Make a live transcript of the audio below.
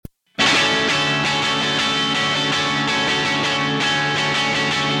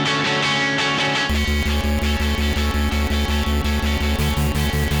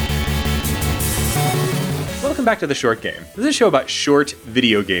welcome back to The Short Game. This is a show about short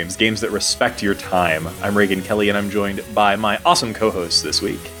video games, games that respect your time. I'm Reagan Kelly, and I'm joined by my awesome co-hosts this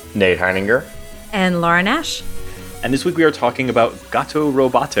week, Nate Heininger. And Laura Nash. And this week we are talking about Gato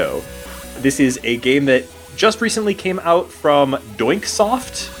Roboto. This is a game that just recently came out from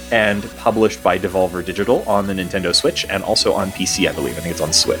Doinksoft and published by Devolver Digital on the Nintendo Switch and also on PC, I believe. I think it's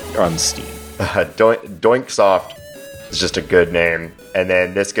on Switch or on Steam. Doinksoft is just a good name. And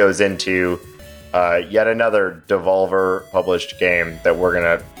then this goes into yet another Devolver published game that we're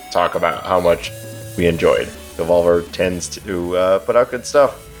going to talk about how much we enjoyed. Devolver tends to put out good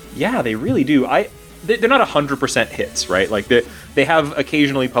stuff. Yeah, they really do. They're not 100% hits, right? Like, they have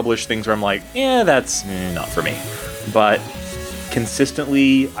occasionally published things where I'm like, that's not for me. But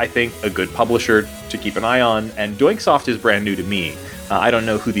consistently, I think, a good publisher to keep an eye on. And Doinksoft is brand new to me. I don't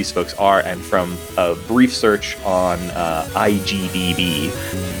know who these folks are, and from a brief search on IGDB,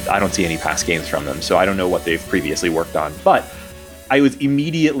 I don't see any past games from them, so I don't know what they've previously worked on. But I was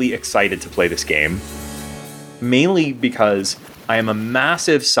immediately excited to play this game, mainly because I am a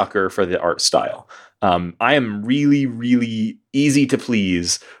massive sucker for the art style. I am really, really easy to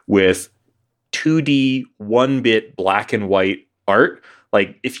please with 2D, 1-bit black and white art.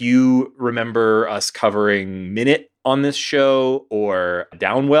 Like, if you remember us covering Minute on this show, or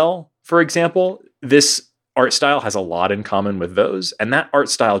Downwell, for example, this art style has a lot in common with those, and that art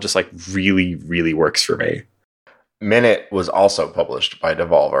style just like really, really works for me. Minute was also published by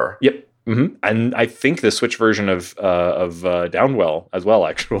Devolver. Yep. Mm-hmm. And I think the Switch version of Downwell as well,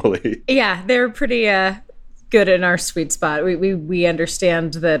 actually. Yeah, they're pretty good in our sweet spot. We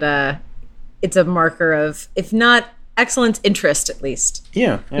understand that it's a marker of, if not excellent interest, at least.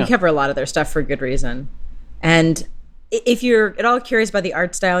 Yeah. We cover a lot of their stuff for good reason. And if you're at all curious about the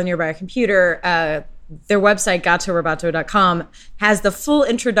art style and you're by a computer, their website, gatoroboto.com, has the full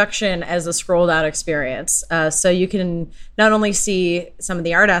introduction as a scrolled out experience. So you can not only see some of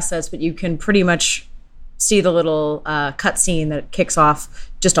the art assets, but you can pretty much see the little cutscene that kicks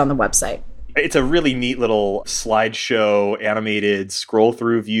off just on the website. It's a really neat little slideshow animated scroll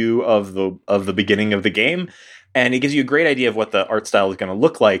through view of the beginning of the game. And it gives you a great idea of what the art style is going to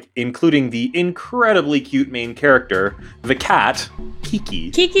look like, including the incredibly cute main character, the cat,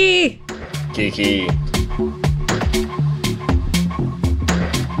 Kiki. Kiki! Kiki.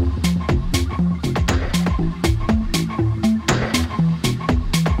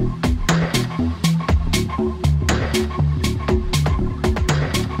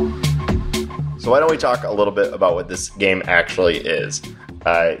 So why don't we talk a little bit about what this game actually is?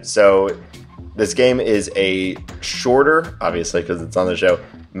 This game is a shorter, obviously because it's on the show,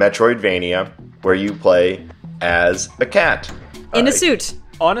 Metroidvania, where you play as a cat. In a suit.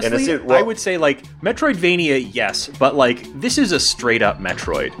 Honestly, in a suit. Well, I would say, like, Metroidvania, yes, but, like, this is a straight-up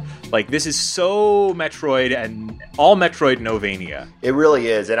Metroid. Like, this is so Metroid and all Metroid, no Vania. It really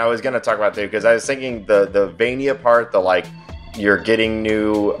is, and I was going to talk about that because I was thinking the Vania part, you're getting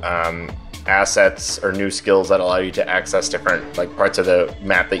new assets or new skills that allow you to access different parts of the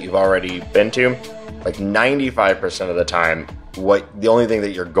map that you've already been to. 95% of the time, the only thing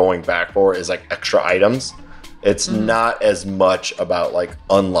that you're going back for is extra items. It's not as much about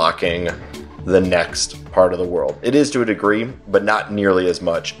unlocking the next part of the world. It is to a degree, but not nearly as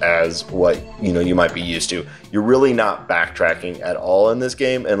much as what you might be used to. You're really not backtracking at all in this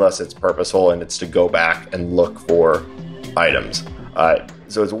game unless it's purposeful and it's to go back and look for items.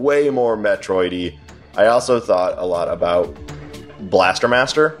 So it's way more Metroid-y. I also thought a lot about Blaster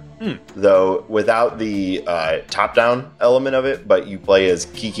Master, though without the top-down element of it, but you play as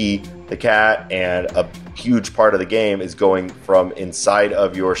Kiki the cat, and a huge part of the game is going from inside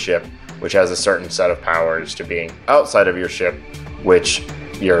of your ship, which has a certain set of powers, to being outside of your ship, which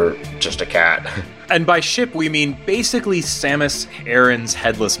you're just a cat. And by ship, we mean basically Samus Aran's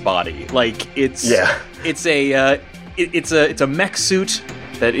headless body. It's a mech suit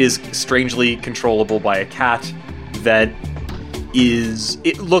that is strangely controllable by a cat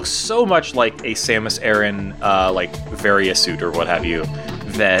it looks so much like a Samus Aran Varia suit or what have you,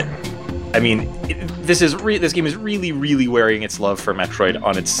 that this game is really, really wearing its love for Metroid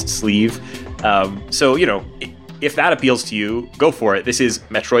on its sleeve. So if that appeals to you, go for it. This is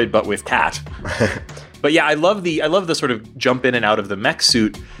Metroid but with cat. But yeah, I love the sort of jump in and out of the mech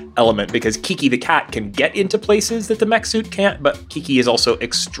suit element, because Kiki the cat can get into places that the mech suit can't, but Kiki is also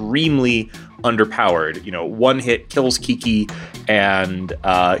extremely underpowered. One hit kills Kiki, and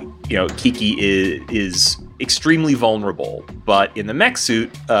Kiki is extremely vulnerable. But in the mech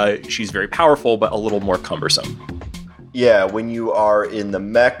suit, she's very powerful, but a little more cumbersome. Yeah, when you are in the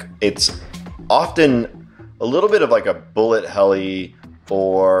mech, it's often a little bit of a bullet helly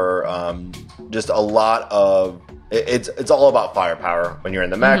or just a lot of it's all about firepower when you're in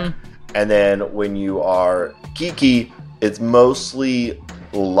the mech, and then when you are Kiki, it's mostly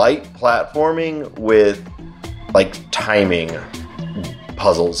light platforming with like timing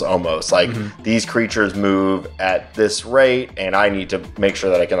puzzles almost. Like these creatures move at this rate, and I need to make sure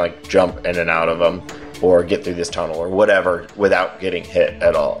that I can like jump in and out of them or get through this tunnel or whatever without getting hit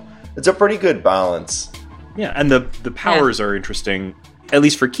at all. It's a pretty good balance. Yeah, and the powers are interesting. At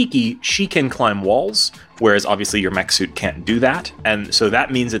least for Kiki, she can climb walls, whereas obviously your mech suit can't do that. And so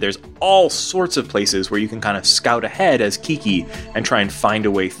that means that there's all sorts of places where you can kind of scout ahead as Kiki and try and find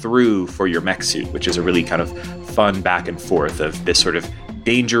a way through for your mech suit, which is a really kind of fun back and forth of this sort of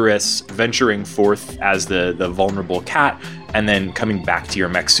dangerous venturing forth as the vulnerable cat, and then coming back to your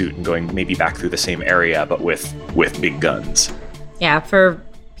mech suit and going maybe back through the same area, but with big guns. Yeah, for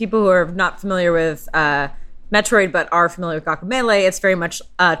people who are not familiar with Metroid but are familiar with Guacamelee, it's very much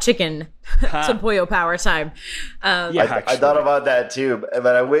chicken to Pollo power time. I thought about that too,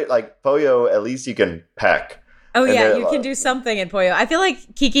 but I wait, like Pollo, at least you can peck. Oh yeah, you can do something in Pollo. I feel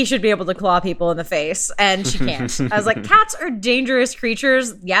like Kiki should be able to claw people in the face, and she can't. I was like, cats are dangerous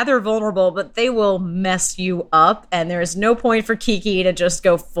creatures. Yeah, they're vulnerable, but they will mess you up, and there is no point for Kiki to just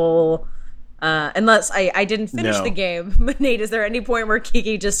go full... unless I didn't finish the game. But Nate, is there any point where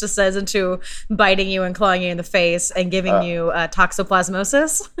Kiki just descends into biting you and clawing you in the face and giving you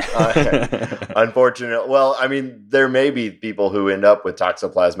toxoplasmosis? Unfortunate. Well, I mean, there may be people who end up with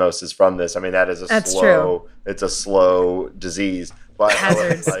toxoplasmosis from this. I mean, that's true. It's a slow disease. But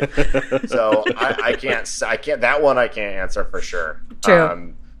hazards. So I can't. That one I can't answer for sure.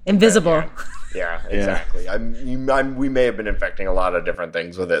 True. Invisible. Yeah, exactly. We may have been infecting a lot of different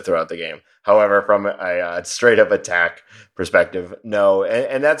things with it throughout the game. However, from a straight up attack perspective, no.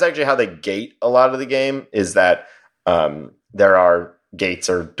 And that's actually how they gate a lot of the game, is that there are gates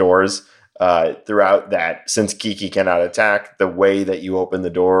or doors throughout that. Since Kiki cannot attack, the way that you open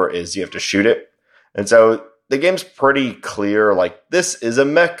the door is you have to shoot it. And so the game's pretty clear, like, this is a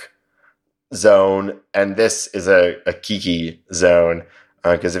mech zone and this is a Kiki zone.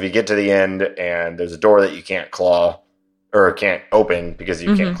 Because if you get to the end and there's a door that you can't claw or can't open because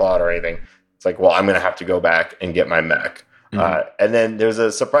you can't claw it or anything, it's like, well, I'm going to have to go back and get my mech. And then there's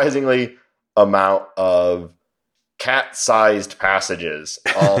a surprisingly amount of cat-sized passages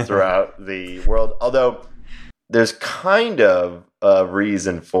all throughout the world. Although there's kind of a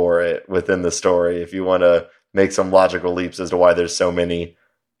reason for it within the story if you want to make some logical leaps as to why there's so many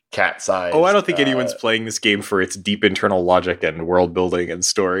cat-sized. Oh, I don't think anyone's playing this game for its deep internal logic and world building and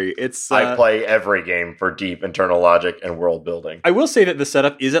story. I play every game for deep internal logic and world building. I will say that the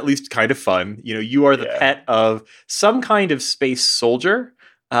setup is at least kind of fun. You know, you are the pet of some kind of space soldier,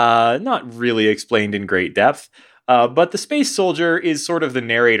 not really explained in great depth, but the space soldier is sort of the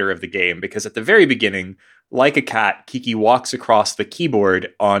narrator of the game, because at the very beginning, like a cat, Kiki walks across the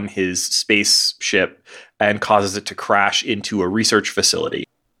keyboard on his spaceship and causes it to crash into a research facility.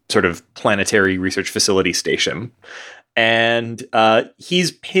 Sort of planetary research facility station. And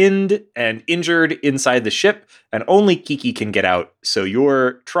he's pinned and injured inside the ship, and only Kiki can get out. So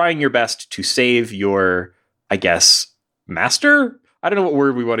you're trying your best to save your, I guess, master? I don't know what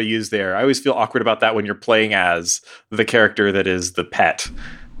word we want to use there. I always feel awkward about that when you're playing as the character that is the pet.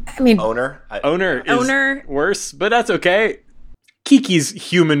 I mean, Owner is worse, but that's okay. Kiki's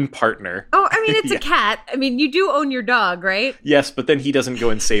human partner. Oh, I mean, it's a cat. I mean, you do own your dog, right? Yes, but then he doesn't go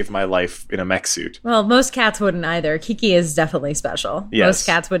and save my life in a mech suit. Well, most cats wouldn't either. Kiki is definitely special. Yes, most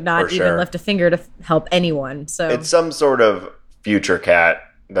cats would not even lift a finger to help anyone. So it's some sort of future cat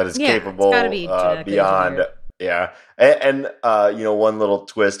that is capable beyond. Yeah, and you know, one little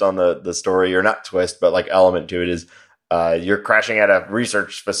twist on the story, or not twist, but like element to it, is you're crashing at a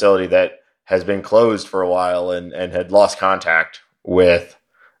research facility that has been closed for a while and had lost contact with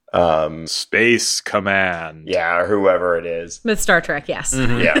Space Command. Yeah, or whoever it is. With Star Trek, yes.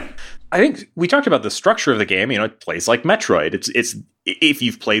 Yeah. I think we talked about the structure of the game. You know, it plays like Metroid. It's if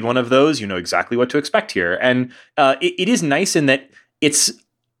you've played one of those, you know exactly what to expect here. And it is nice in that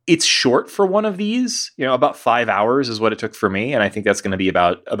it's short for one of these. You know, about 5 hours is what it took for me, and I think that's going to be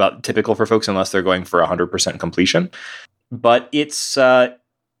about typical for folks unless they're going for 100% completion. But it's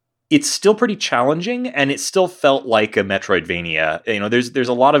still pretty challenging, and it still felt like a Metroidvania. You know, there's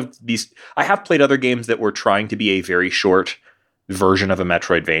a lot of these. I have played other games that were trying to be a very short version of a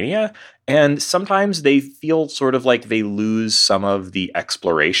Metroidvania, and sometimes they feel sort of like they lose some of the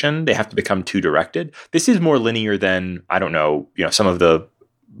exploration. They have to become too directed. This is more linear than, I don't know, you know, some of the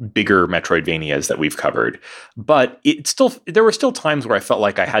bigger Metroidvanias that we've covered. But there were still times where I felt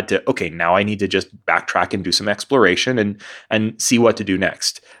like I had to, okay, now I need to just backtrack and do some exploration and see what to do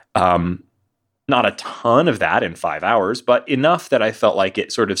next. Not a ton of that in 5 hours, but enough that I felt like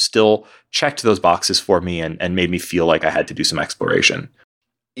it sort of still checked those boxes for me and made me feel like I had to do some exploration.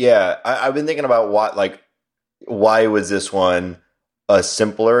 Yeah, I've been thinking about why was this one a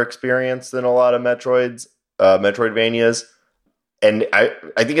simpler experience than a lot of Metroidvanias, and I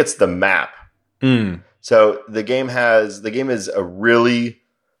think it's the map. So the game is a really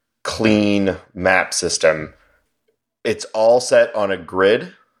clean map system. It's all set on a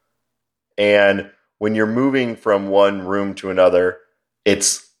grid. And when you're moving from one room to another,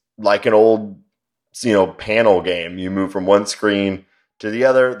 it's like an old, panel game. You move from one screen to the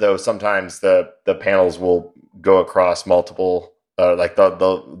other, though sometimes the panels will go across multiple, like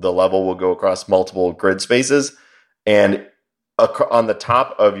the level will go across multiple grid spaces. And on the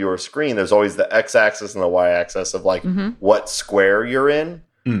top of your screen, there's always the x-axis and the y-axis of what square you're in.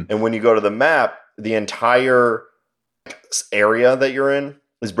 And when you go to the map, the entire area that you're in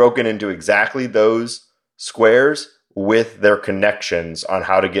is broken into exactly those squares with their connections on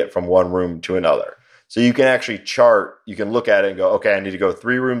how to get from one room to another. So you can actually you can look at it and go, okay, I need to go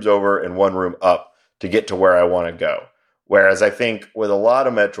 3 rooms over and 1 room up to get to where I want to go. Whereas I think with a lot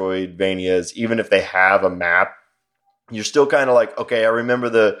of Metroidvanias, even if they have a map, you're still kind of like, okay, I remember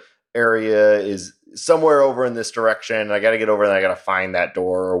the area is somewhere over in this direction. I got to get over and I got to find that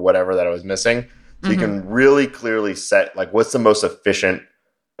door or whatever that I was missing. So you can really clearly set what's the most efficient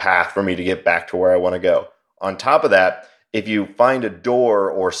path for me to get back to where I want to go. On top of that, if you find a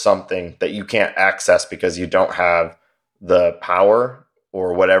door or something that you can't access because you don't have the power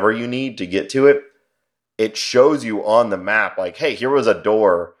or whatever you need to get to it, it shows you on the map hey, here was a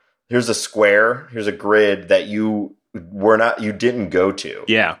door, here's a square, here's a grid that you didn't go to.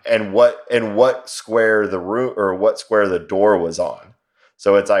 Yeah. And what square the room or what square the door was on.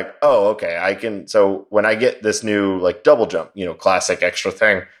 So it's oh, okay, so when I get this new double jump, classic extra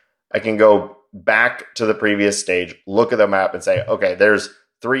thing, I can go back to the previous stage, look at the map and say, okay, there's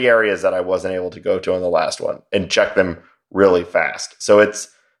 3 areas that I wasn't able to go to on the last one and check them really fast. So it's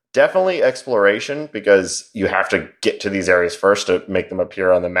definitely exploration because you have to get to these areas first to make them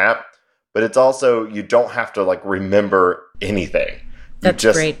appear on the map. But it's also, you don't have to remember anything. That's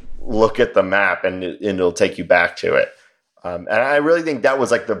great. Look at the map and it'll take you back to it. And I really think that was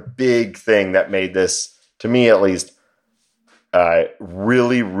the big thing that made this, to me at least,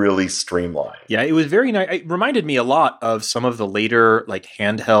 really, really streamlined. Yeah, it was very nice. It reminded me a lot of some of the later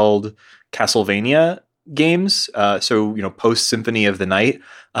handheld Castlevania games. So post Symphony of the Night,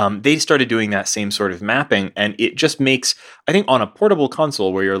 they started doing that same sort of mapping, and it just makes, I think, on a portable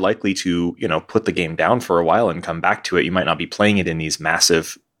console where you're likely to put the game down for a while and come back to it, you might not be playing it in these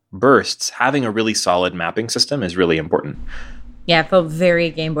massive bursts. Having a really solid mapping system is really important. Yeah, it felt very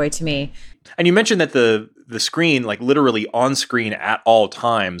Game Boy to me. And you mentioned that the screen, literally on screen at all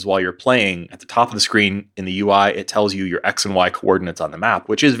times while you're playing, at the top of the screen in the UI, it tells you your X and Y coordinates on the map,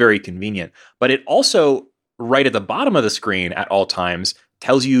 which is very convenient. But it also, right at the bottom of the screen at all times,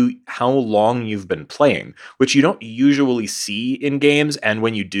 tells you how long you've been playing, which you don't usually see in games. And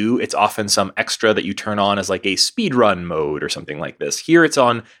when you do, it's often some extra that you turn on as a speedrun mode or something like this. Here it's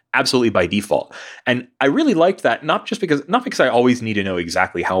on absolutely by default. And I really liked that, not because I always need to know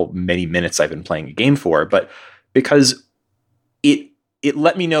exactly how many minutes I've been playing a game for, but because it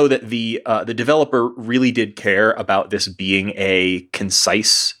let me know that the developer really did care about this being a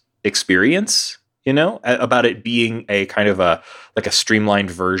concise experience. About it being a kind of a streamlined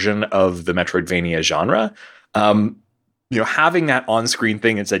version of the Metroidvania genre. Having that on-screen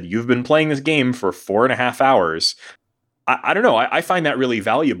thing and said, you've been playing this game for 4.5 hours. I don't know. I find that really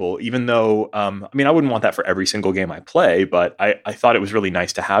valuable, even though, I wouldn't want that for every single game I play, but I thought it was really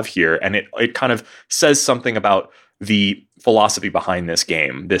nice to have here. And it kind of says something about the philosophy behind this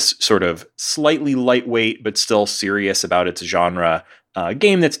game, this sort of slightly lightweight, but still serious about its genre,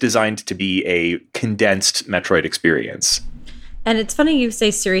 game that's designed to be a condensed Metroid experience. And it's funny you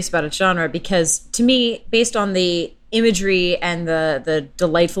say serious about its genre, because to me, based on the imagery and the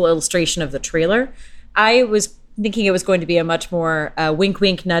delightful illustration of the trailer, I was thinking it was going to be a much more wink,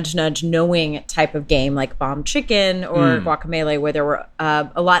 wink, nudge, nudge, knowing type of game like Bomb Chicken or Guacamelee, where there were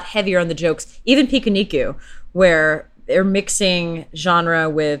a lot heavier on the jokes. Even Pikuniku, where they're mixing genre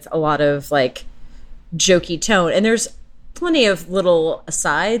with a lot of jokey tone. And there's plenty of little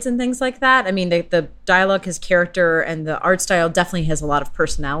asides and things like that. The dialogue has character and the art style definitely has a lot of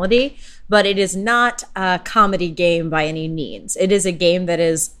personality, but it is not a comedy game by any means. It is a game that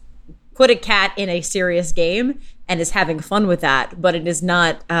is put a cat in a serious game and is having fun with that, but it is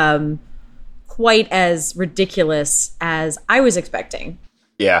not quite as ridiculous as I was expecting.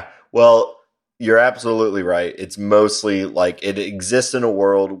 Yeah. Well, you're absolutely right. It's mostly like it exists in a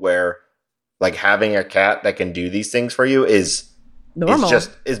world where like having a cat that can do these things for you is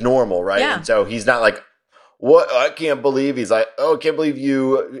normal, right? Yeah. And so he's not like, what? I can't believe. He's like, oh, I can't believe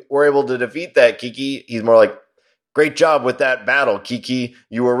you were able to defeat that, Kiki. He's more like, great job with that battle, Kiki.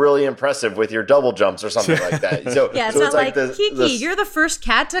 You were really impressive with your double jumps or something like that. So yeah, it's so not like Kiki, you're the first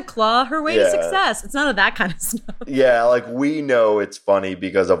cat to claw her way to success. It's none of that kind of stuff. Yeah, like we know it's funny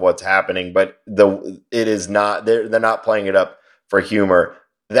because of what's happening, but it is not. They're not playing it up for humor.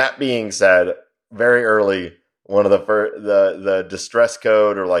 That being said, very early, one of the distress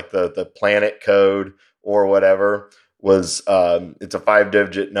code or like the planet code or whatever was it's a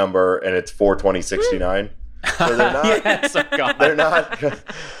 5-digit number and it's 42069. So they're not. Yes, oh God. They're not. They're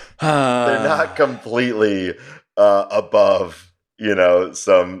not completely above,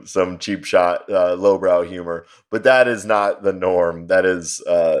 some cheap shot, lowbrow humor. But that is not the norm. That is,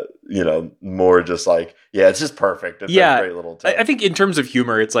 more just like, it's just perfect. It's a great little tip. I think in terms of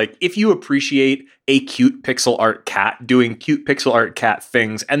humor, it's like if you appreciate a cute pixel art cat doing cute pixel art cat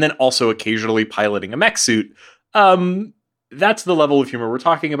things, and then also occasionally piloting a mech suit, that's the level of humor we're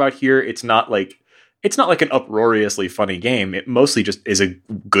talking about here. It's not like an uproariously funny game. It mostly just is a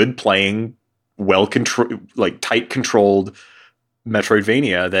good playing, tight controlled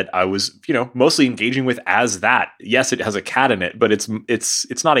Metroidvania that I was, mostly engaging with as that. Yes, it has a cat in it, but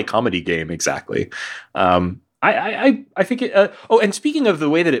it's not a comedy game exactly. I think it. And speaking of the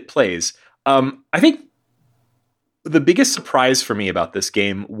way that it plays, I think the biggest surprise for me about this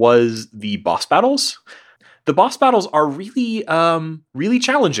game was the boss battles. The boss battles are really, really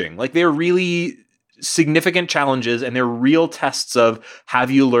challenging. Like they're really significant challenges, and they're real tests of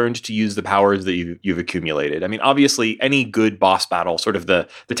have you learned to use the powers that you've accumulated. I mean, obviously, any good boss battle, sort of the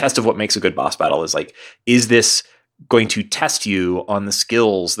test of what makes a good boss battle is like, is this going to test you on the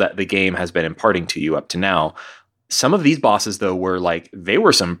skills that the game has been imparting to you up to now? Some of these bosses, though, they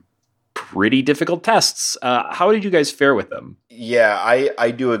were some pretty difficult tests. How did you guys fare with them? Yeah,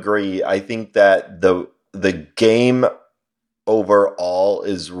 I do agree. I think that the game overall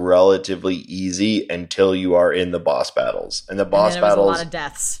is relatively easy until you are in the boss battles, and the boss battles, a lot of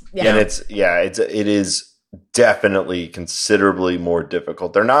deaths. Yeah, and it is definitely considerably more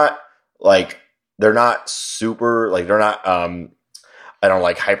difficult. They're not super like they're not I don't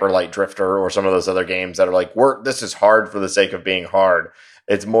like Hyper Light Drifter or some of those other games that are like this is hard for the sake of being hard.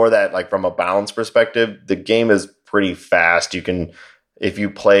 It's more that like from a balance perspective, the game is pretty fast. You can, if you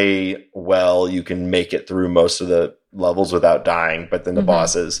play well, you can make it through most of the levels without dying, but then the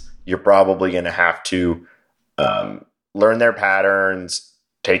bosses, you're probably going to have to learn their patterns,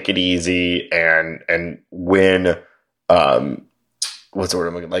 take it easy, and win. What's the word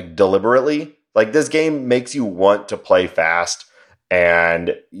I'm looking like? Deliberately. Like this game makes you want to play fast,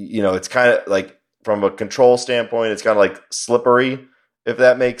 and it's kind of like from a control standpoint, it's kind of like slippery, if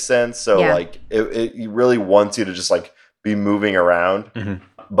that makes sense. So like it really wants you to just like be moving around,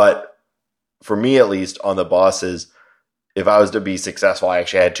 but for me at least on the bosses, if I was to be successful, I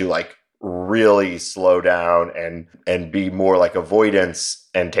actually had to like really slow down and be more like avoidance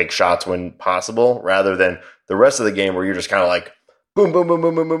and take shots when possible, rather than the rest of the game where you're just kind of like boom, boom, boom,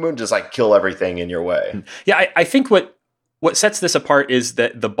 boom, boom, boom, boom, just like kill everything in your way. Yeah, I think what sets this apart is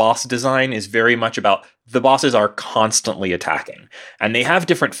that the boss design is very much about the bosses are constantly attacking, and they have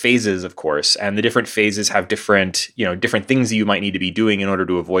different phases, of course, and the different phases have different things that you might need to be doing in order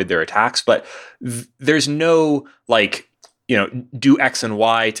to avoid their attacks. But there's no like, do X and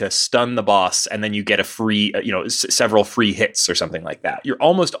Y to stun the boss, and then you get a free, several free hits or something like that. You're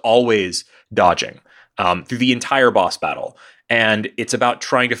almost always dodging through the entire boss battle. And it's about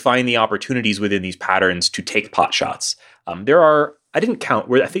trying to find the opportunities within these patterns to take pot shots. There are, I didn't count,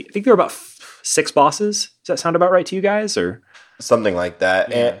 I think there are about 6 bosses. Does that sound about right to you guys? Or something like that?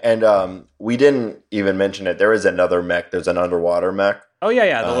 Yeah. And we didn't even mention it. There is another mech. There's an underwater mech. Oh,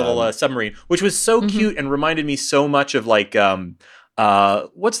 yeah, the little submarine, which was so cute and reminded me so much of like,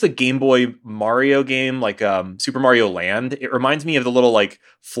 what's the Game Boy Mario game, like Super Mario Land? It reminds me of the little like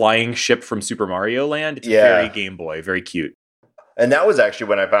flying ship from Super Mario Land. It's very Game Boy, very cute. And that was actually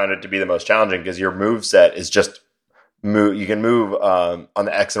when I found it to be the most challenging, because your move set is just move. You can move on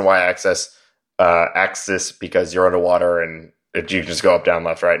the X and Y axis because you're underwater, and you can just go up, down,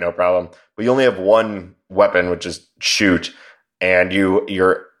 left, right, no problem. But you only have one weapon, which is shoot, and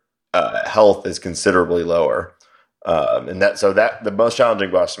your health is considerably lower. And the most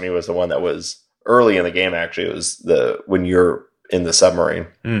challenging boss to me was the one that was early in the game. Actually, it was when you're in the submarine.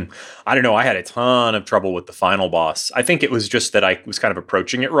 I don't know. I had a ton of trouble with the final boss. I think it was just that I was kind of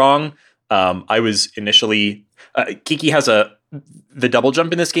approaching it wrong. I was initially Kiki has the double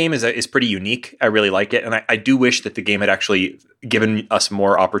jump in this game is pretty unique. I really like it, and I do wish that the game had actually given us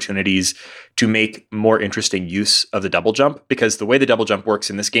more opportunities to make more interesting use of the double jump, because the way the double jump works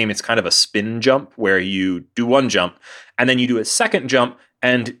in this game, it's kind of a spin jump where you do one jump and then you do a second jump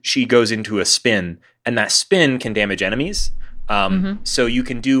and she goes into a spin, and that spin can damage enemies. So you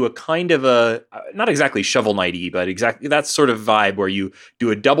can do a kind of a, not exactly Shovel Knight-y, but exactly that sort of vibe where you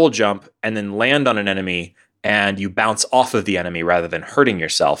do a double jump and then land on an enemy and you bounce off of the enemy rather than hurting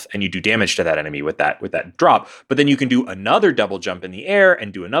yourself, and you do damage to that enemy with that drop. But then you can do another double jump in the air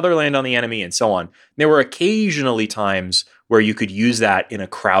and do another land on the enemy, and so on. There were occasionally times where you could use that in a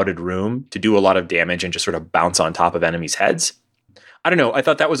crowded room to do a lot of damage and just sort of bounce on top of enemies' heads. I don't know. I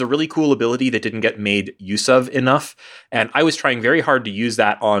thought that was a really cool ability that didn't get made use of enough. And I was trying very hard to use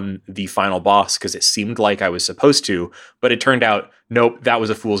that on the final boss because it seemed like I was supposed to. But it turned out, nope, that was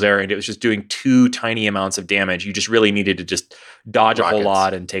a fool's errand. It was just doing too tiny amounts of damage. You just really needed to just dodge a whole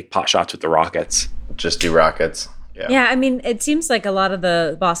lot and take pot shots with the rockets. Just do rockets. Yeah, I mean, it seems like a lot of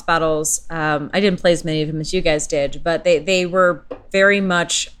the boss battles, I didn't play as many of them as you guys did, but they were very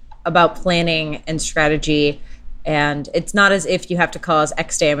much about planning and strategy. And it's not as if you have to cause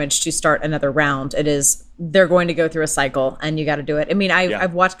X damage to start another round. It is, they're going to go through a cycle and you got to do it. I mean,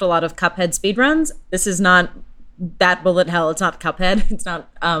 I've watched a lot of Cuphead speedruns. This is not that bullet hell. It's not Cuphead. It's not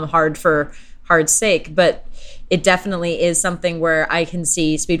hard for hard's sake, but it definitely is something where I can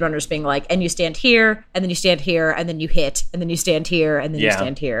see speedrunners being like, and you stand here, and then you stand here, and then you hit, and then you stand here, and then you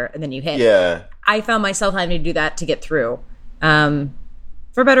stand here, and then you hit. Yeah. I found myself having to do that to get through.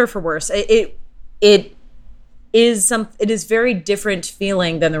 For better or for worse. It is very different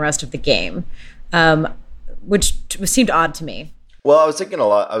feeling than the rest of the game, which seemed odd to me. Well, I was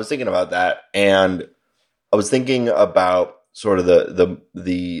thinking about that, and I was thinking about sort of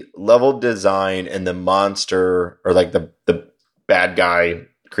the level design and the monster, or like the bad guy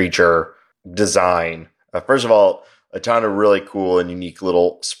creature design. First of all, a ton of really cool and unique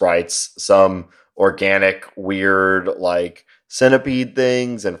little sprites, some organic, weird, like centipede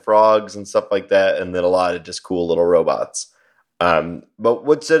things and frogs and stuff like that, and then a lot of just cool little robots. But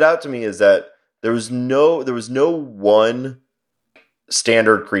what stood out to me is that there was no one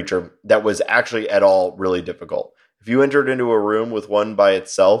standard creature that was actually at all really difficult. If you entered into a room with one by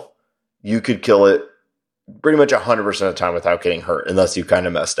itself, you could kill it pretty much 100% of the time without getting hurt, unless you kind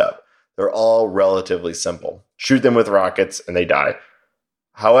of messed up. They're all relatively simple. Shoot them with rockets and they die.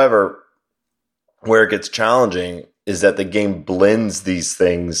 However, where it gets challenging is that the game blends these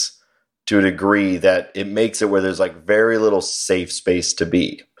things to a degree that it makes it where there's like very little safe space to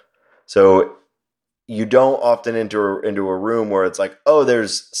be. So you don't often enter into a room where it's like, oh,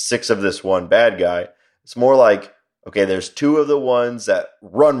 there's 6 of this one bad guy. It's more like, okay, there's 2 of the ones that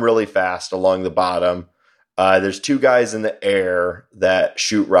run really fast along the bottom. There's 2 guys in the air that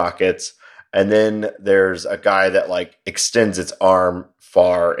shoot rockets. And then there's a guy that like extends its arm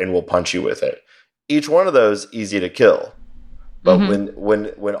far and will punch you with it. Each one of those easy to kill. But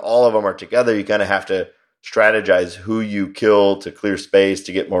when all of them are together, you kind of have to strategize who you kill to clear space,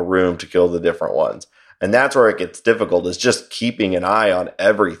 to get more room to kill the different ones. And that's where it gets difficult, is just keeping an eye on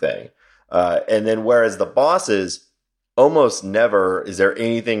everything. And then whereas the bosses, almost never is there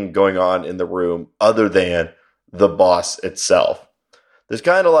anything going on in the room other than the boss itself. There's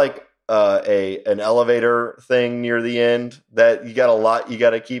kind of like an elevator thing near the end that you got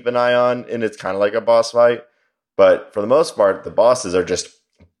to keep an eye on, and it's kind of like a boss fight. But for the most part, the bosses are just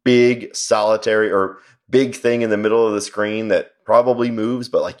big, solitary, or big thing in the middle of the screen that probably moves,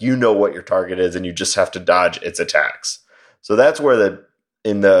 but like you know what your target is, and you just have to dodge its attacks. So that's where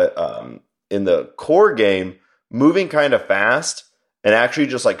in the core game, moving kind of fast and actually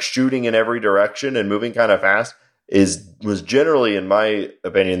just like shooting in every direction and moving kind of fast was generally, in my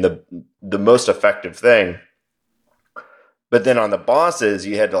opinion, the most effective thing. But then on the bosses,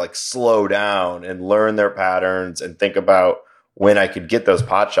 you had to like slow down and learn their patterns and think about when I could get those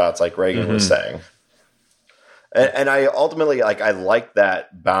pot shots, like Reagan was saying. And I ultimately I like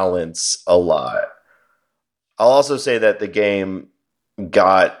that balance a lot. I'll also say that the game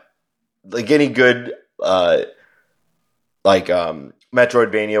got like any good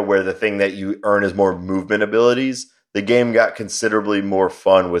Metroidvania, where the thing that you earn is more movement abilities. The game got considerably more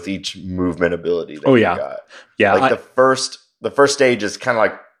fun with each movement ability that you got. Yeah. Like the first stage is kind of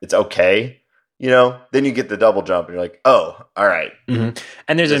like, it's okay, you know? Then you get the double jump and you're like, oh, all right. And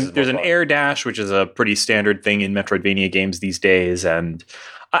there's an air dash, which is a pretty standard thing in Metroidvania games these days. And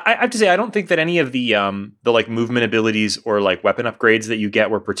I have to say, I don't think that any of the like movement abilities or like weapon upgrades that you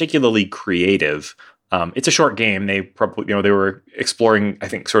get were particularly creative. It's a short game. They probably, they were exploring, I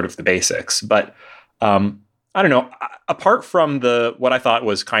think, sort of the basics. But I don't know. Apart from what I thought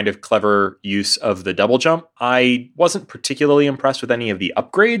was kind of clever use of the double jump, I wasn't particularly impressed with any of the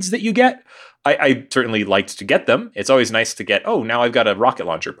upgrades that you get. I certainly liked to get them. It's always nice to get, oh, now I've got a rocket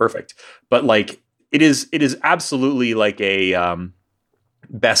launcher. Perfect. But like, it is absolutely like a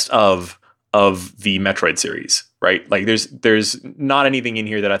best of the Metroid series, right? Like there's not anything in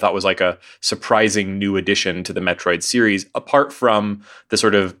here that I thought was like a surprising new addition to the Metroid series, apart from the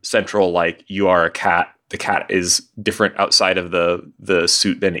sort of central, like, you are a cat, the cat is different outside of the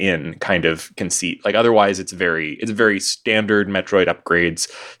suit than in kind of conceit. Like otherwise it's very standard Metroid upgrades,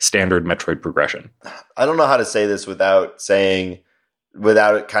 standard Metroid progression. I don't know how to say this without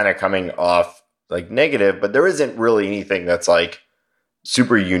it kind of coming off like negative, but there isn't really anything that's like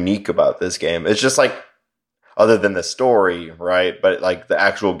super unique about this game. It's just like, other than the story, right? But like the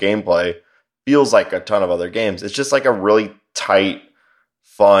actual gameplay feels like a ton of other games. It's just like a really tight,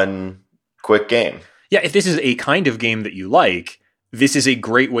 fun, quick game. Yeah, if this is a kind of game that you like, this is a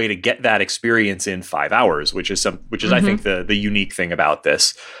great way to get that experience in 5 hours, which is I think the unique thing about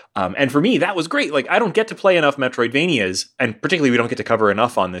this. And for me, that was great. Like, I don't get to play enough Metroidvanias, and particularly we don't get to cover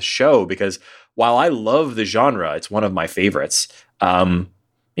enough on this show, because while I love the genre, it's one of my favorites. Most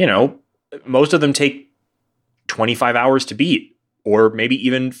of them take 25 hours to beat, or maybe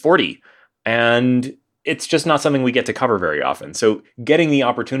even 40. And it's just not something we get to cover very often. So getting the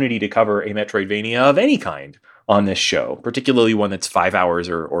opportunity to cover a Metroidvania of any kind on this show, particularly one that's 5 hours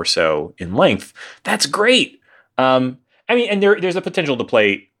or so in length, that's great. And there's a potential to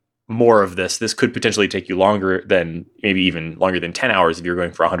play more of this. This could potentially take you longer than, maybe even longer than 10 hours if you're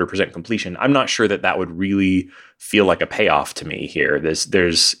going for 100% completion. I'm not sure that would really feel like a payoff to me here.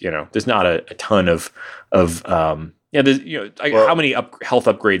 There's not a ton of how many health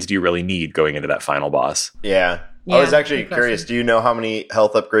upgrades do you really need going into that final boss? Yeah. I was actually curious. Do you know how many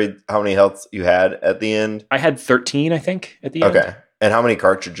health you had at the end? I had 13, I think, at the end. Okay. And how many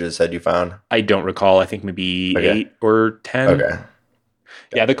cartridges had you found? I don't recall. I think maybe 8 or 10. Okay.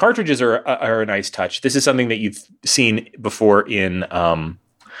 Yeah, the cartridges are a nice touch. This is something that you've seen before in, what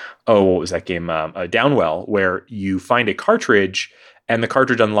was that game? Downwell, where you find a cartridge and the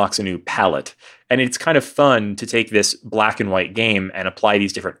cartridge unlocks a new palette. And it's kind of fun to take this black and white game and apply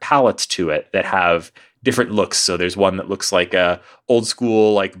these different palettes to it that have different looks. So there's one that looks like a old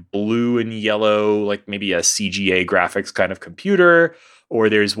school, like blue and yellow, like maybe a CGA graphics kind of computer. Or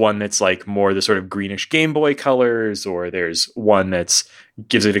there's one that's like more the sort of greenish Game Boy colors, or there's one that's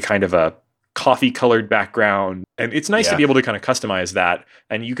gives it a kind of a coffee colored background. And it's nice to be able to kind of customize that.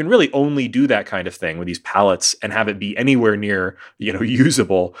 And you can really only do that kind of thing with these palettes and have it be anywhere near,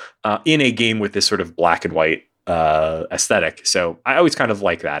 usable in a game with this sort of black and white aesthetic. So I always kind of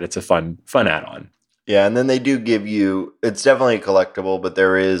like that. It's a fun add-on. Yeah. And then they do give you, it's definitely a collectible, but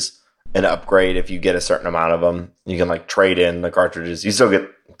there is an upgrade if you get a certain amount of them. You can like trade in the cartridges. You still get,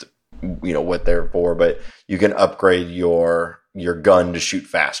 what they're for, but you can upgrade your gun to shoot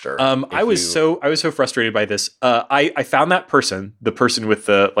faster. I was so frustrated by this. I found that person, the person with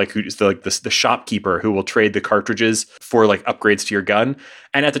the shopkeeper who will trade the cartridges for like upgrades to your gun.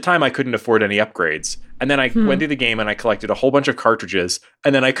 And at the time I couldn't afford any upgrades. And then I went through the game and I collected a whole bunch of cartridges,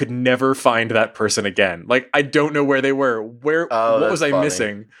 and then I could never find that person again. Like, I don't know where they were. What was I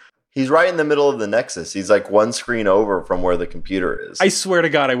missing? He's right in the middle of the Nexus. He's like one screen over from where the computer is. I swear to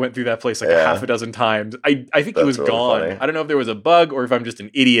God, I went through that place like a half a dozen times. I think he was really gone. Funny. I don't know if there was a bug or if I'm just an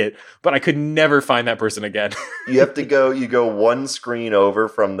idiot, but I could never find that person again. You go one screen over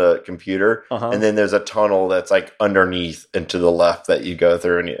from the computer, and then there's a tunnel that's like underneath and to the left that you go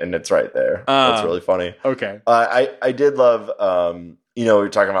through, and it's right there. That's really funny. Okay. I did love, we were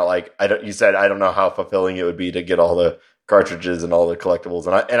talking about like, you said, I don't know how fulfilling it would be to get all the cartridges and all the collectibles,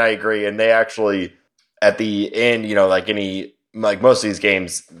 and I agree. And they actually, at the end, like most of these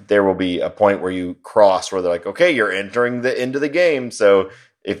games, there will be a point where you cross where they're like, okay, you're entering the end of the game, so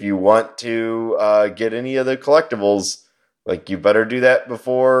if you want to get any of the collectibles, like, you better do that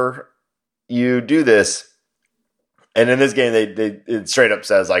before you do this. And in this game, it straight up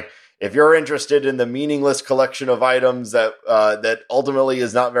says, like, if you're interested in the meaningless collection of items that ultimately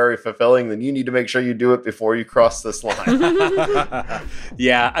is not very fulfilling, then you need to make sure you do it before you cross this line.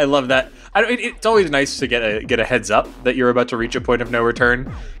 Yeah, I love that. It's always nice to get a heads up that you're about to reach a point of no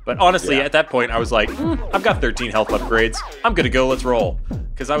return. But honestly, at that point, I was like, I've got 13 health upgrades. I'm going to go. Let's roll.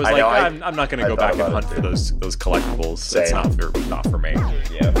 Because I was I'm not going to go back and hunt for those collectibles. Same. It's not for me.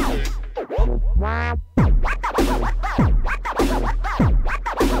 Yeah.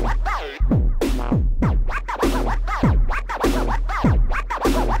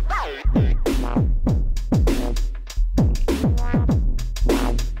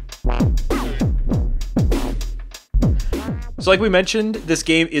 So like we mentioned, this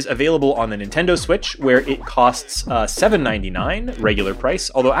game is available on the Nintendo Switch, where it costs $7.99 regular price.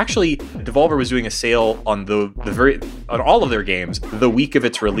 Although actually, Devolver was doing a sale on on all of their games the week of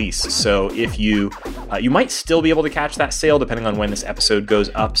its release. So if you might still be able to catch that sale depending on when this episode goes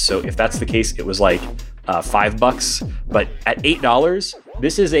up. So if that's the case, it was like $5, but at $8,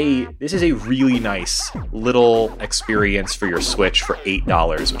 this is a really nice little experience for your Switch for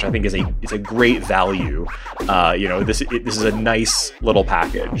 $8, which I think is a great value. This is a nice little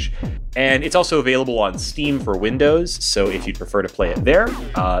package, and it's also available on Steam for Windows. So if you'd prefer to play it there,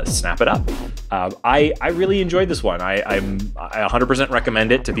 snap it up. I really enjoyed this one. I 100%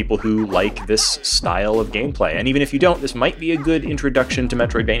 recommend it to people who like this style of gameplay, and even if you don't, this might be a good introduction to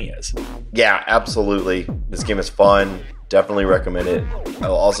Metroidvanias. Yeah, absolutely. This game is fun. Definitely recommend it.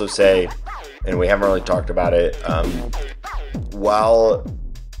 I'll also say, and we haven't really talked about it, while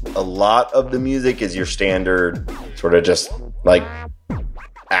a lot of the music is your standard sort of just like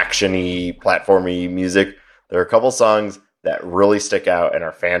action-y, platformy music, there are a couple songs that really stick out and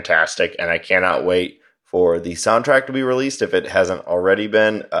are fantastic, and I cannot wait for the soundtrack to be released if it hasn't already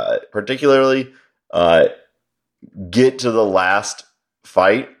been. Particularly, get to the last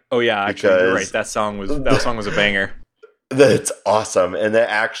fight. Oh yeah, actually, you're right. That song was a banger. That's awesome, and they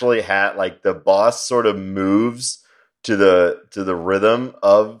actually had like the boss sort of moves to the rhythm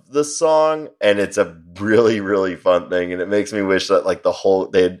of the song, and it's a really, really fun thing. And it makes me wish that like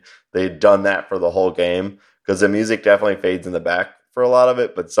they'd done that for the whole game, because the music definitely fades in the back for a lot of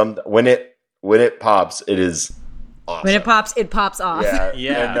it, but when it pops, it is awesome. When it pops off.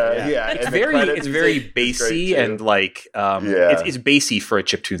 Yeah. It's very bassy and like it's bassy for a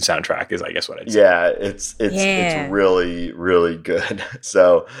chiptune soundtrack is I guess what I'd say. Yeah, it's really, really good.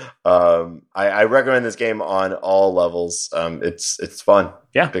 So I recommend this game on all levels. It's fun.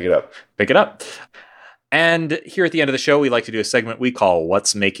 Yeah. Pick it up. And here at the end of the show, we like to do a segment we call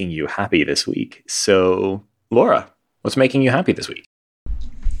What's Making You Happy This Week. So Laura, what's making you happy this week?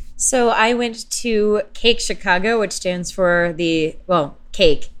 So I went to Cake Chicago, which stands for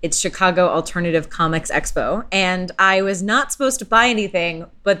Cake. It's Chicago Alternative Comics Expo. And I was not supposed to buy anything,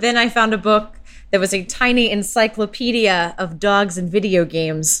 but then I found a book that was a tiny encyclopedia of dogs and video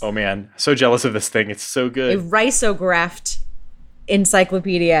games. Oh man, so jealous of this thing. It's so good. A risographed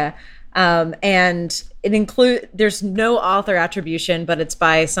encyclopedia. And it there's no author attribution, but it's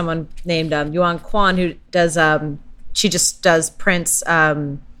by someone named Yuan Kwan, who does, she just does prints,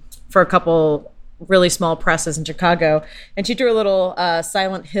 for a couple really small presses in Chicago. And she drew a little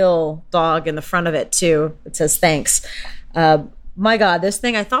Silent Hill dog in the front of it, too. It says, thanks. My God, this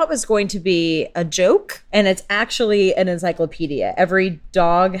thing I thought was going to be a joke, and it's actually an encyclopedia. Every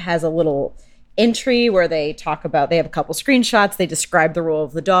dog has a little entry where they have a couple screenshots, they describe the role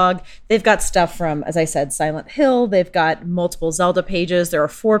of the dog. They've got stuff from, as I said, Silent Hill. They've got multiple Zelda pages. There are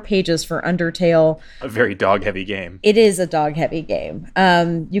 4 pages for Undertale. A very dog-heavy game. It is a dog-heavy game.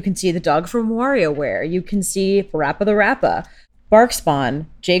 You can see the dog from WarioWare. You can see Parappa the Rappa, Barkspawn,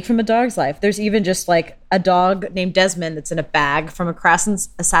 Jake from A Dog's Life. There's even just like a dog named Desmond that's in a bag from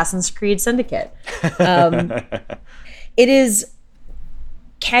Assassin's Creed Syndicate. It is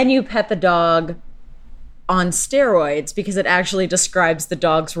Can You Pet the Dog on steroids, because it actually describes the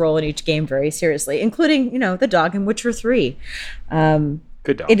dog's role in each game very seriously, including, the dog in Witcher 3.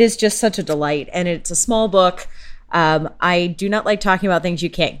 Good dog. It is just such a delight, and it's a small book. I do not like talking about things you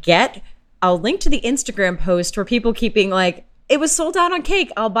can't get. I'll link to the Instagram post where people keeping like, it was sold out on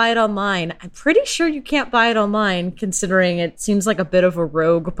Cake, I'll buy it online. I'm pretty sure you can't buy it online, considering it seems like a bit of a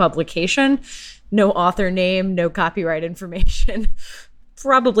rogue publication. No author name, no copyright information.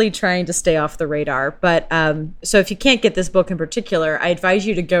 Probably trying to stay off the radar. But so if you can't get this book in particular, I advise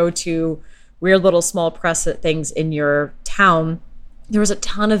you to go to weird little small press things in your town. There was a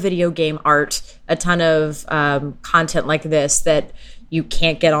ton of video game art, a ton of content like this that you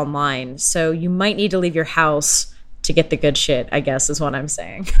can't get online. So you might need to leave your house to get the good shit, I guess is what I'm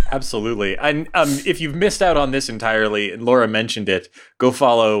saying. Absolutely. And if you've missed out on this entirely, and Laura mentioned it, go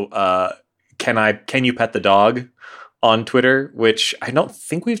follow Can You Pet the Dog on Twitter, which I don't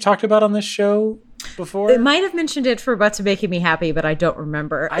think we've talked about on this show before. It might have mentioned it for What's Making Me Happy, but I don't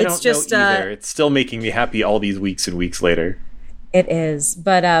remember. I don't know either. It's still making me happy all these weeks and weeks later. It is.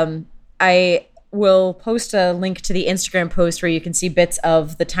 But I will post a link to the Instagram post where you can see bits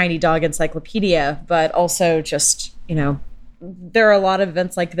of the Tiny Dog Encyclopedia, but also just, there are a lot of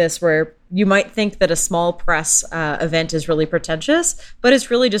events like this where you might think that a small press event is really pretentious, but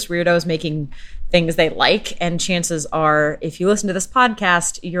it's really just weirdos making things they like. And chances are, if you listen to this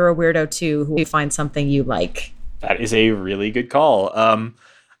podcast, you're a weirdo too who finds something you like. That is a really good call.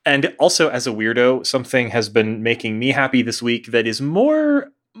 And also, as a weirdo, something has been making me happy this week that is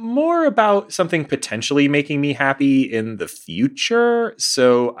more about something potentially making me happy in the future.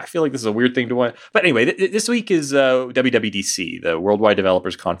 So I feel like this is a weird thing to want. But anyway, this week is WWDC, the Worldwide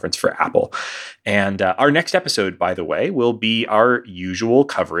Developers Conference for Apple. And our next episode, by the way, will be our usual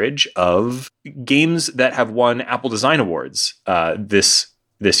coverage of games that have won Apple Design Awards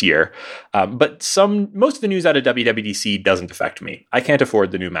this year. But most of the news out of WWDC doesn't affect me. I can't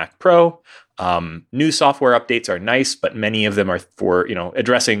afford the new Mac Pro. New software updates are nice, but many of them are for,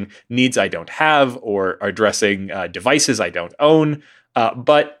 addressing needs I don't have or addressing devices I don't own.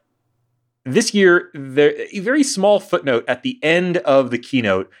 But this year, a very small footnote at the end of the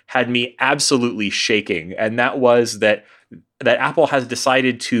keynote had me absolutely shaking. And that was that Apple has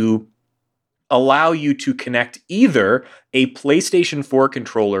decided to allow you to connect either a PlayStation 4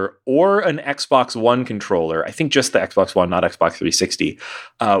 controller or an Xbox One controller, I think just the Xbox One, not Xbox 360,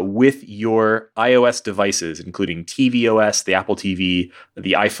 with your iOS devices, including tvOS, the Apple TV,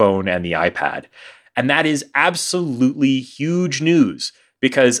 the iPhone, and the iPad. And that is absolutely huge news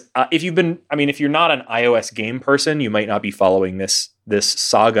because if you're not an iOS game person, you might not be following this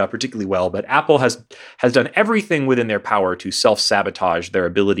saga particularly well, but Apple has done everything within their power to self-sabotage their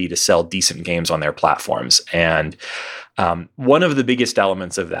ability to sell decent games on their platforms. And one of the biggest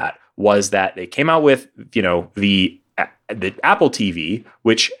elements of that was that they came out with, the Apple TV,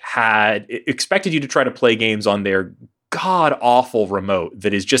 which had expected you to try to play games on their god-awful remote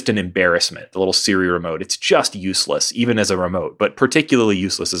that is just an embarrassment, the little Siri remote. It's just useless, even as a remote, but particularly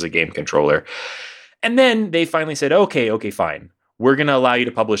useless as a game controller. And then they finally said, okay, fine. We're going to allow you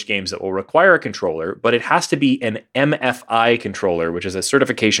to publish games that will require a controller, but it has to be an MFI controller, which is a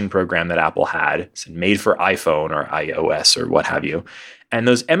certification program that Apple had. It's made for iPhone or iOS or what have you. And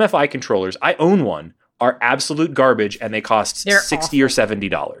those MFI controllers, I own one, are absolute garbage, and they cost $60 or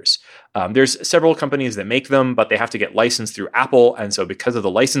 $70. There's several companies that make them, but they have to get licensed through Apple. And so because of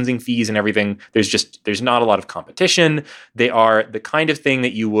the licensing fees and everything, there's not a lot of competition. They are the kind of thing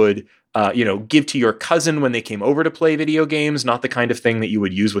that you would give to your cousin when they came over to play video games, not the kind of thing that you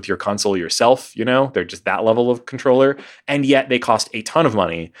would use with your console yourself. They're just that level of controller. And yet they cost a ton of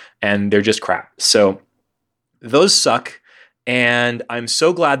money and they're just crap. So those suck. And I'm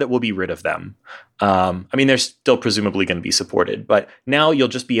so glad that we'll be rid of them. They're still presumably going to be supported, but now you'll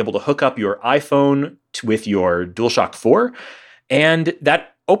just be able to hook up your iPhone with your DualShock 4. And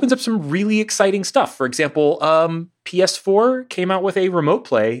that opens up some really exciting stuff. For example, PS4 came out with a remote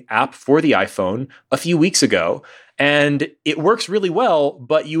play app for the iPhone a few weeks ago, and it works really well,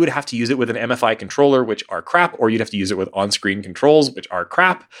 but you would have to use it with an MFI controller, which are crap, or you'd have to use it with on-screen controls, which are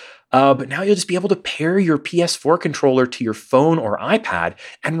crap. But now you'll just be able to pair your PS4 controller to your phone or iPad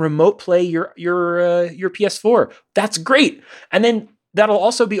and remote play your PS4. That's great. And then that'll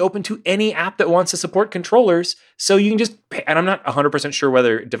also be open to any app that wants to support controllers. So you can just, and I'm not 100% sure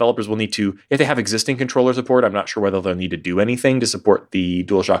whether developers will need to, if they have existing controller support, I'm not sure whether they'll need to do anything to support the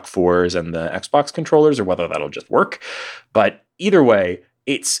DualShock 4s and the Xbox controllers or whether that'll just work. But either way,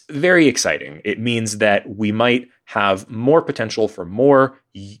 it's very exciting. It means that we might have more potential for more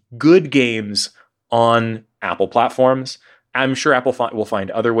good games on Apple platforms. I'm sure Apple will find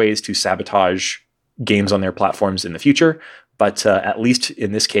other ways to sabotage games on their platforms in the future. But at least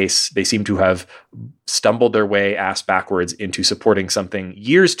in this case, they seem to have stumbled their way ass backwards into supporting something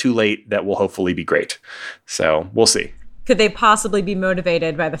years too late that will hopefully be great. So we'll see. Could they possibly be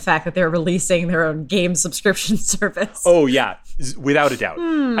motivated by the fact that they're releasing their own game subscription service? Oh, yeah, without a doubt.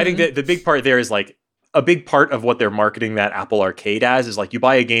 I think that the big part there is like a big part of what they're marketing that Apple Arcade as is like you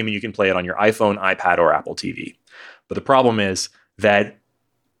buy a game and you can play it on your iPhone, iPad, or Apple TV. But the problem is that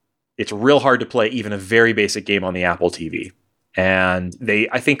it's real hard to play even a very basic game on the Apple TV. And they,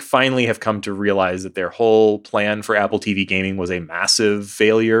 I think, finally have come to realize that their whole plan for Apple TV gaming was a massive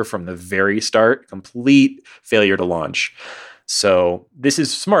failure from the very start, complete failure to launch. So this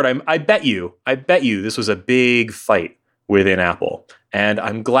is smart. I bet you this was a big fight within Apple. And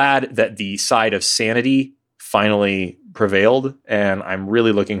I'm glad that the side of sanity finally prevailed. And I'm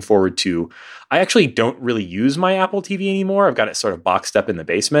really looking forward to, I actually don't really use my Apple TV anymore. I've got it sort of boxed up in the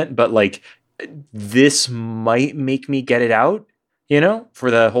basement, but like, this might make me get it out, for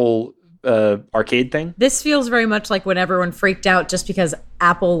the whole arcade thing. This feels very much like when everyone freaked out just because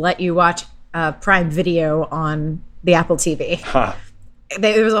Apple let you watch Prime Video on the Apple TV. Huh.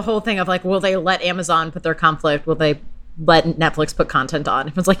 There was a whole thing of like, will they let Amazon put their conflict? Will they let Netflix put content on?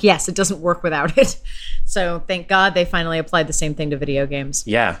 It was like, yes, it doesn't work without it. So thank God they finally applied the same thing to video games.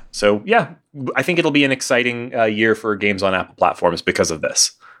 Yeah. So yeah, I think it'll be an exciting year for games on Apple platforms because of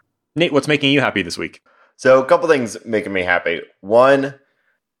this. Nate, what's making you happy this week? So a couple things making me happy. One,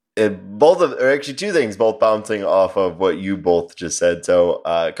 actually two things, both bouncing off of what you both just said. So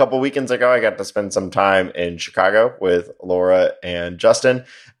a couple weekends ago, I got to spend some time in Chicago with Laura and Justin,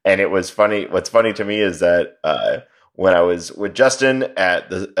 and it was funny. What's funny to me is that when I was with Justin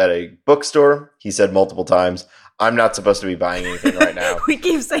at a bookstore, he said multiple times, "I'm not supposed to be buying anything right now." We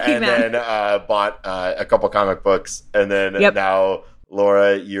keep saying and that. And then bought a couple comic books, and then now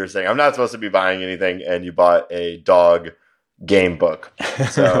Laura, you're saying I'm not supposed to be buying anything, and you bought a dog game book.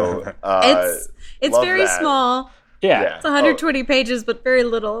 So it's very small. Yeah. It's 120 pages, but very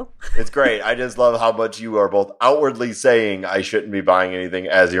little. It's great. I just love how much you are both outwardly saying I shouldn't be buying anything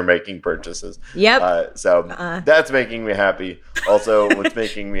as you're making purchases. Yep. So that's making me happy. Also, what's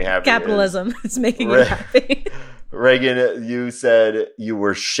making me happy capitalism is making me happy. Reagan, you said you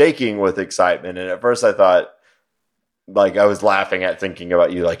were shaking with excitement, and at first I thought, like, I was laughing at thinking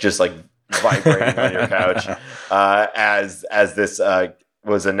about you, like, just like vibrating on your couch as this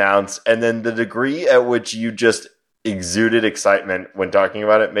was announced, and then the degree at which you just exuded excitement when talking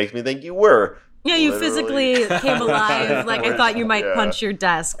about it makes me think you were. Yeah, you physically came alive. Like, I thought you might punch your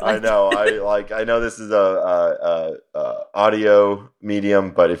desk. Like. I know. I know this is a audio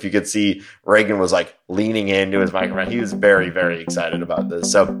medium, but if you could see, Reagan was like leaning into his microphone. He was very, very excited about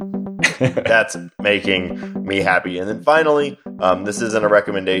this. So that's making me happy. And then finally, this isn't a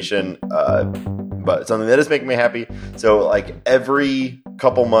recommendation, but something that is making me happy. So, like, every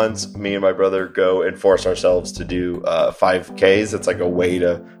couple months, me and my brother go and force ourselves to do 5Ks. It's like a way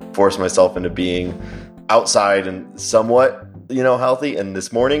to force myself into being outside and somewhat, healthy. And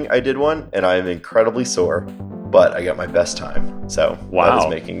this morning I did one, and I am incredibly sore, but I got my best time. So that is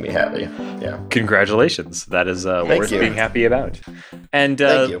making me happy. Yeah. Congratulations. That is worth being happy about. And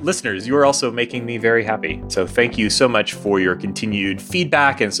listeners, you are also making me very happy. So thank you so much for your continued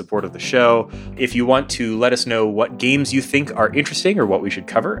feedback and support of the show. If you want to let us know what games you think are interesting or what we should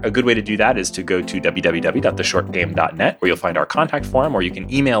cover, a good way to do that is to go to www.theshortgame.net, where you'll find our contact form, or you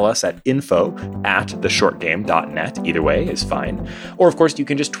can email us at info@theshortgame.net. Either way is fine. Or, of course, you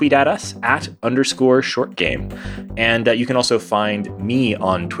can just tweet at us @_shortgame. And you can also find me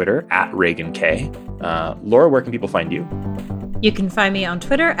on Twitter @ReaganK. Laura, where can people find you? You can find me on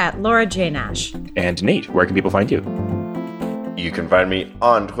Twitter @LauraJNash. And Nate, where can people find you? You can find me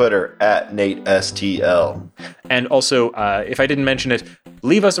on Twitter @NateSTL. And also, if I didn't mention it,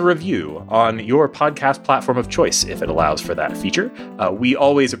 leave us a review on your podcast platform of choice if it allows for that feature. We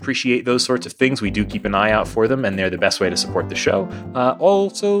always appreciate those sorts of things. We do keep an eye out for them, and they're the best way to support the show.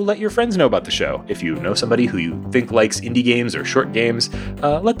 Also, let your friends know about the show. If you know somebody who you think likes indie games or short games,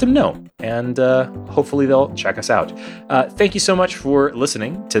 let them know, and hopefully they'll check us out. Thank you so much for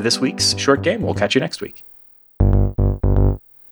listening to this week's Short Game. We'll catch you next week.